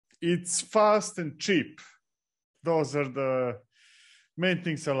It's fast and cheap. Those are the main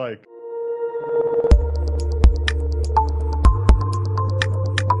things I like.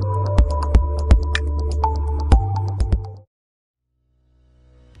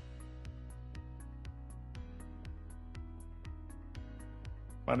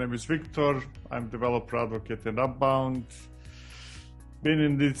 My name is Viktor. I'm developer advocate in Upbound. Been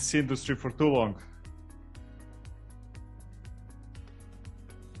in this industry for too long.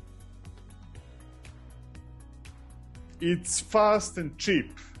 It's fast and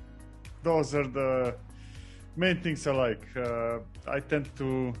cheap. Those are the main things I like. I tend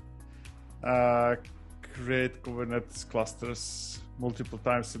to create Kubernetes clusters multiple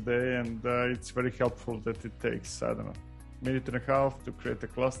times a day, and it's very helpful that it takes, I don't know, minute and a half to create a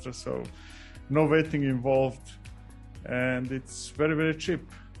cluster, so no waiting involved, and it's very, very cheap.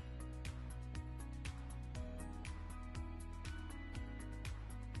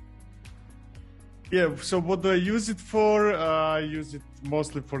 Yeah, so what do I use it for? I use it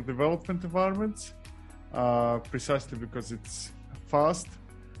mostly for development environments, precisely because it's fast.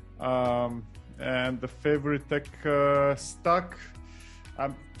 And the favorite tech stack,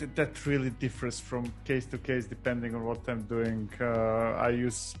 that really differs from case to case depending on what I'm doing. I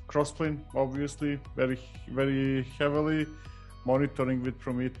use Crossplane, obviously, very, very heavily. Monitoring with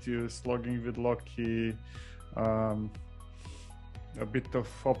Prometheus, logging with Loki, a bit of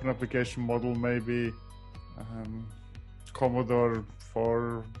open application model maybe, Commodore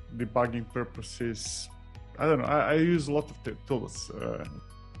for debugging purposes. I don't know, I use a lot of tools.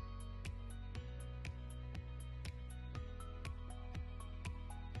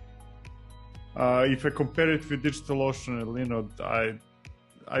 If I compare it with DigitalOcean and Linode,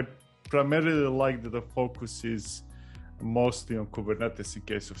 I primarily like that the focus is mostly on Kubernetes in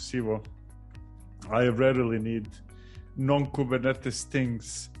case of Civo. I rarely need non-Kubernetes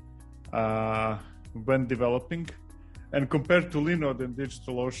things when developing, and compared to Linode and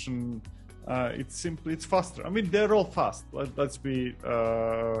DigitalOcean, it's faster. I mean, they're all fast. Let's be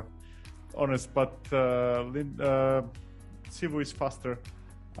honest, but Civo is faster,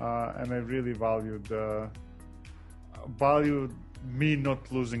 and I really value me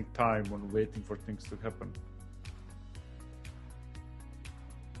not losing time on waiting for things to happen.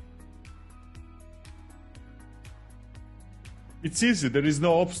 It's easy. There is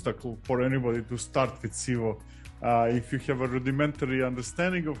no obstacle for anybody to start with Civo. If you have a rudimentary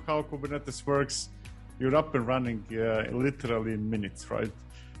understanding of how Kubernetes works, you're up and running literally in minutes, right?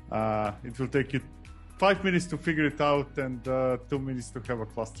 It will take you 5 minutes to figure it out and 2 minutes to have a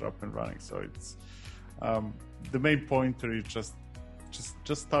cluster up and running. So it's the main pointer is just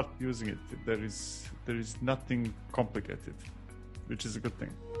start using it. There is nothing complicated, which is a good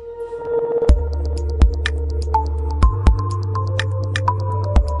thing.